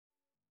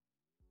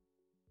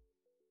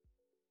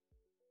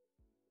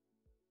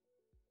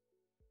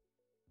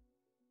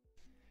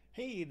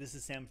Hey, this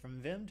is Sam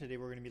from VIM. Today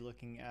we're going to be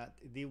looking at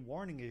the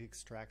warning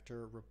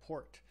extractor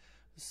report.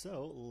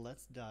 So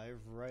let's dive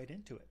right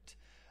into it.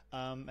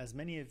 As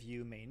many of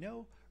you may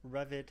know,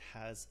 Revit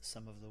has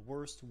some of the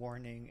worst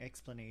warning,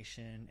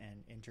 explanation,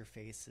 and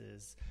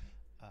interfaces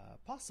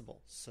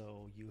possible.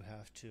 So you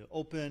have to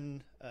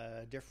open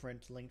a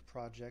different linked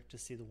project to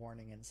see the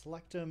warning and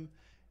select them.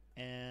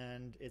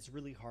 And it's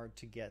really hard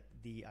to get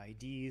the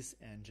IDs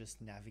and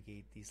just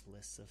navigate these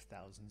lists of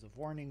thousands of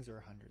warnings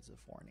or hundreds of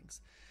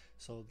warnings.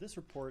 So this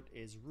report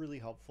is really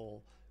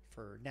helpful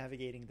for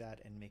navigating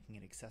that and making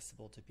it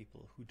accessible to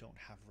people who don't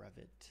have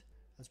Revit,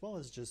 as well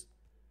as just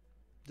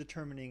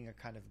determining a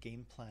kind of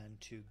game plan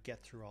to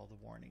get through all the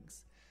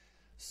warnings.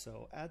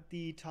 So at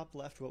the top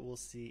left, what we'll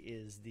see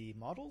is the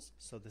models.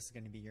 So this is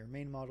going to be your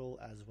main model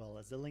as well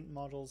as the linked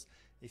models.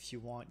 If you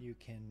want, you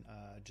can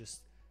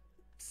just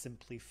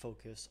simply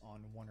focus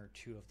on one or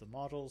two of the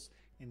models.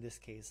 In this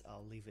case,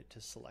 I'll leave it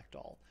to select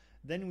all.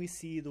 Then we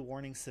see the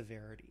warning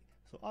severity.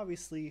 So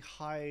obviously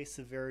high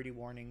severity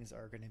warnings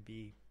are going to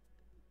be,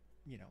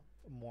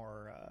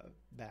 more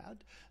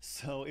bad.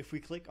 So if we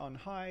click on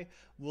high,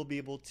 we'll be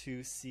able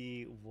to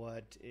see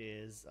what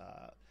is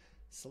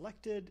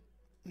selected.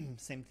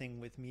 Same thing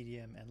with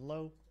medium and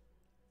low.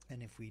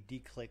 And if we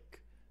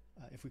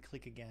if we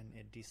click again,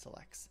 it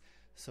deselects.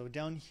 So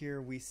down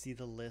here we see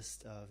the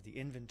list of the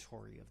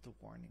inventory of the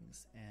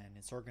warnings, and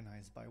it's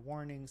organized by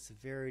warning,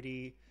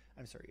 severity,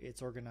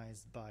 it's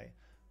organized by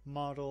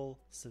model,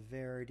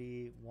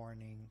 severity,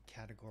 warning,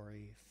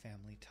 category,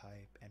 family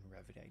type, and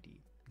Revit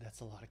ID. That's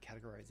a lot of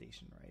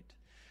categorization, right?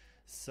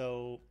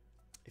 So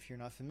if you're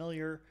not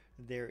familiar,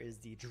 there is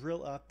the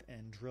drill up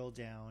and drill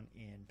down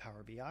in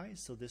Power BI.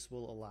 So this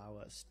will allow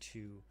us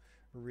to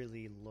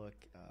really look,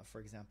 for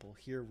example,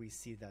 here we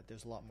see that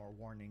there's a lot more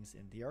warnings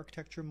in the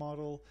architecture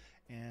model,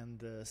 and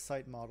the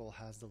site model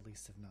has the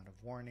least amount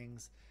of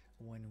warnings.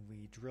 When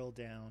we drill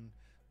down,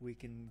 we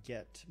can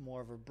get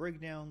more of a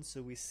breakdown.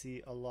 So we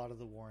see a lot of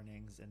the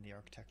warnings in the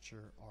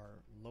architecture are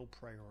low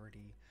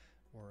priority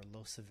or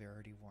low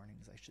severity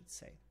warnings, I should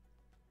say.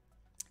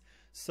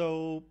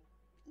 So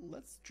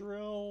let's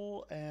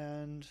drill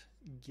and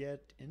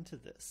get into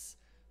this.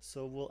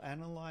 So we'll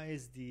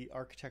analyze the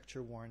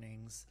architecture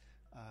warnings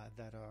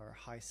that are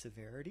high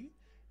severity,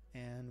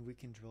 and we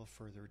can drill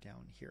further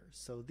down here.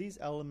 So these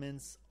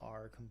elements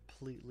are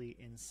completely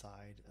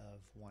inside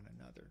of one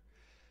another.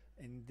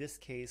 In this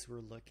case,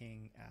 we're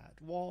looking at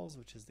walls,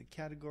 which is the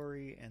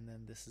category, and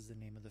then this is the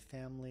name of the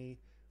family.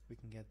 We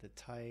can get the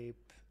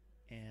type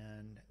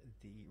and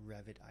the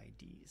Revit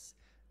IDs.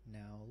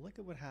 Now look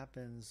at what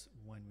happens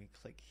when we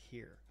click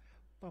here.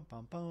 Bum,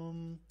 bum,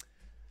 bum.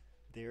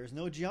 There's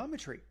no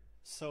geometry.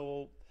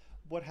 So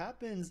what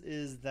happens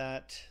is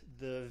that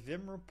the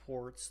VIM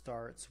report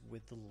starts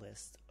with the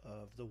list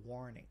of the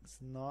warnings,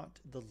 not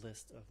the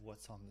list of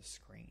what's on the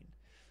screen.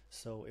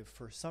 So if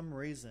for some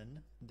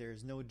reason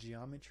there's no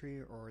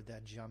geometry, or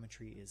that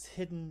geometry is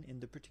hidden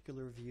in the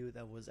particular view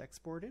that was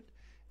exported,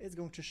 it's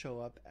going to show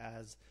up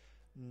as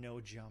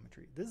no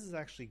geometry. This is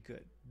actually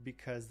good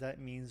because that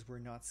means we're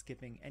not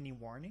skipping any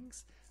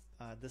warnings,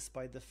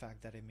 despite the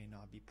fact that it may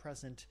not be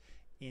present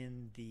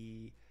in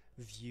the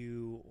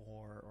view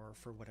or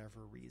for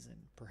whatever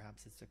reason.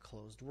 Perhaps it's a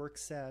closed work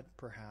set,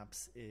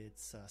 perhaps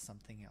it's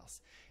something else.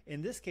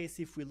 In this case,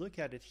 if we look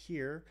at it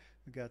here,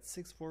 we've got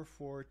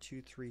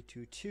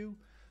 6442322.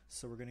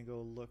 So we're going to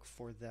go look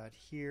for that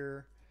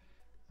here.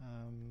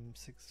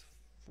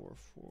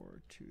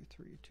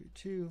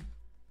 6442322.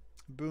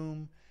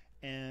 Boom.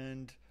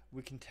 And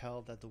we can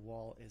tell that the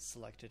wall is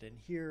selected in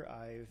here.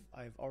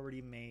 I've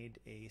already made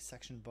a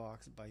section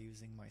box by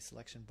using my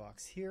selection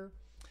box here.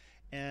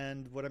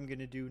 And what I'm going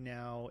to do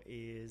now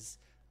is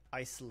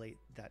isolate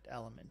that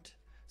element.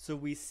 So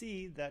we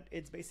see that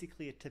it's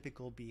basically a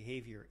typical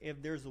behavior.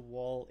 If there's a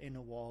wall in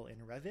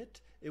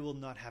Revit, it will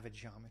not have a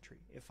geometry.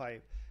 If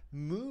I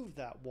move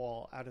that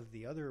wall out of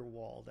the other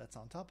wall that's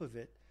on top of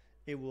it,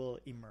 it will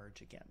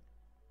emerge again.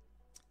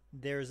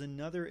 There's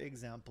another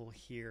example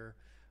here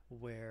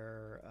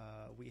where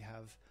we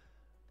have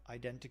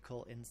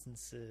identical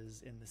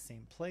instances in the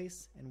same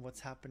place, and what's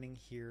happening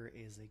here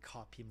is a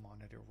copy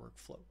monitor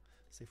workflow.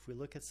 So if we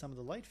look at some of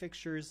the light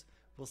fixtures,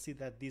 we'll see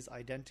that these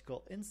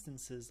identical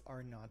instances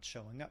are not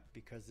showing up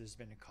because there's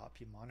been a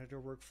copy monitor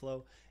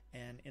workflow,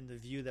 and in the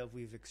view that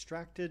we've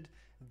extracted,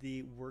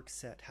 the work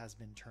set has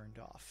been turned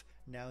off.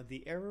 Now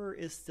the error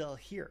is still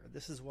here.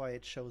 This is why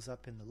it shows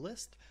up in the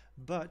list,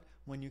 but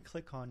when you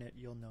click on it,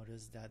 you'll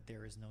notice that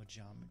there is no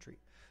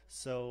geometry.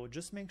 So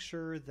just make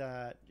sure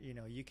that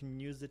you can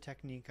use the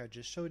technique I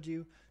just showed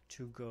you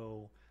to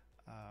go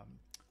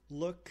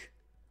look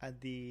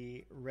at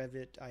the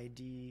Revit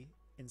ID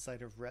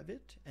inside of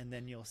Revit, and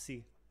then you'll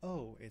see,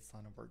 oh, it's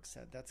on a work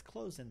set that's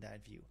closed in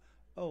that view.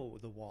 Oh,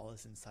 the wall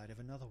is inside of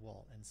another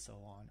wall, and so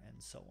on and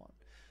so on.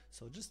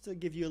 So just to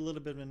give you a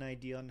little bit of an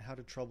idea on how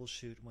to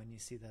troubleshoot when you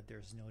see that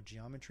there's no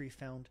geometry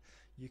found,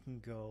 you can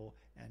go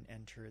and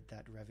enter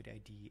that Revit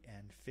ID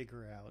and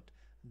figure out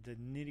the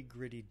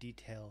nitty-gritty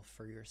detail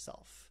for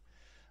yourself.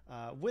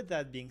 With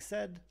that being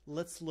said,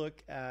 let's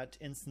look at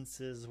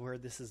instances where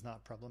this is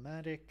not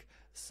problematic.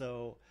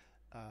 So,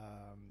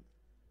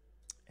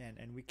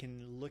 and we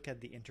can look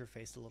at the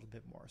interface a little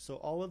bit more. So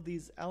all of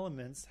these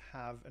elements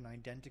have an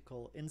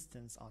identical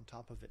instance on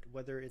top of it,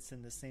 whether it's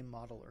in the same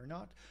model or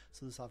not.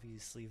 So this is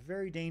obviously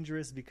very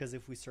dangerous, because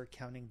if we start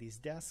counting these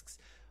desks,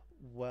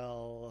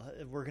 well,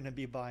 we're going to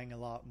be buying a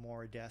lot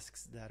more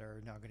desks that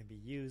are not going to be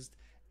used,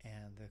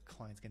 and the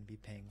client's going to be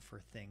paying for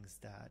things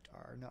that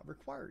are not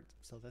required.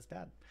 So that's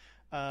bad.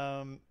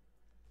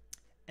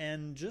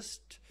 And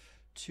just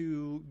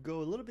to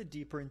go a little bit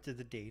deeper into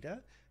the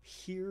data,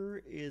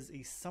 here is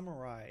a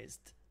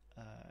summarized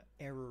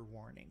error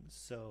warning.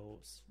 So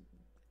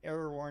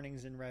error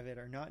warnings in Revit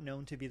are not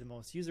known to be the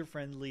most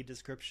user-friendly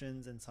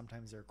descriptions, and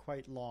sometimes they're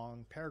quite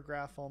long,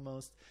 paragraph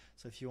almost.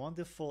 So if you want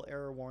the full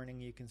error warning,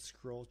 you can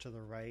scroll to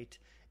the right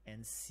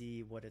and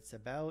see what it's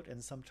about,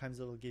 and sometimes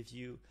it'll give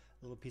you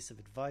a little piece of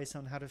advice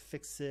on how to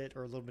fix it,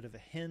 or a little bit of a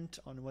hint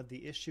on what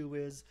the issue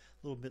is,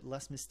 a little bit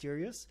less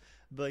mysterious.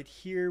 But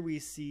here we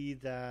see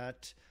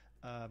that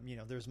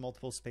there's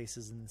multiple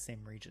spaces in the same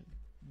region.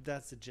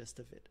 That's the gist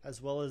of it,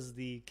 as well as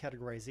the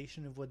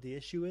categorization of what the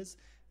issue is.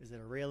 Is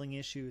it a railing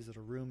issue? Is it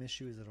a room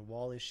issue? Is it a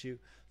wall issue?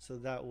 So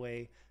that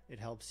way it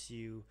helps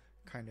you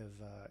kind of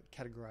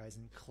categorize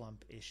and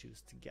clump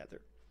issues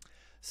together.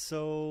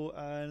 So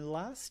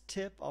last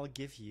tip I'll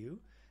give you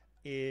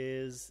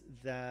is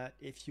that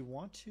if you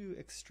want to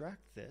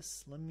extract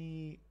this, let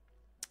me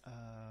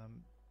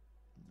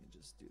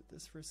just do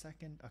this for a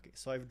second. Okay,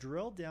 so I've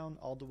drilled down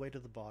all the way to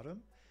the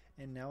bottom,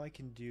 and now I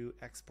can do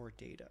export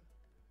data.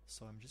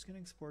 So I'm just going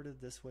to export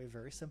it this way,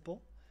 very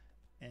simple.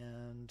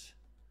 And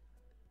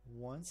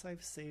once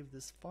I've saved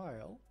this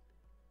file,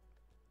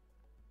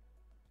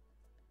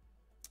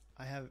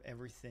 I have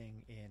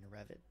everything in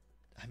Revit,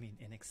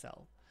 in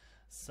Excel.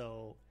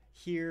 So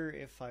here,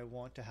 if I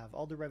want to have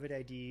all the Revit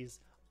IDs,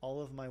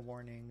 all of my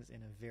warnings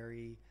in a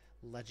very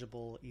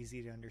legible,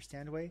 easy to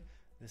understand way,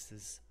 this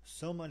is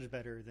so much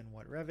better than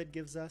what Revit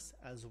gives us,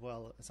 as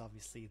well as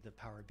obviously the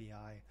Power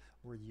BI,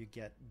 where you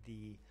get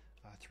the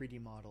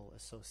 3D model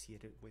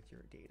associated with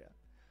your data.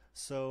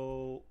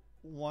 So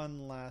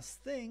one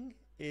last thing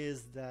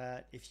is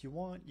that if you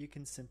want, you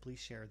can simply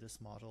share this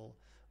model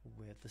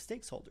with the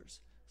stakeholders.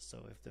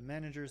 So if the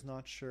manager is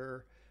not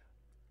sure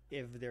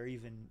if there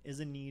even is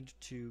a need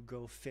to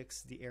go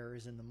fix the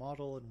errors in the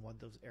model and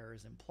what those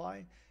errors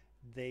imply,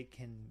 they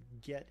can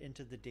get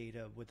into the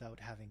data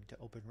without having to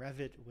open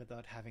Revit,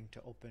 without having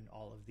to open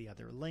all of the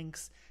other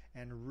links,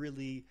 and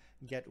really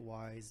get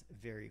wise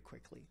very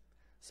quickly.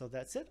 So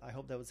that's it. I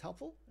hope that was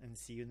helpful, and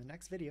see you in the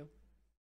next video.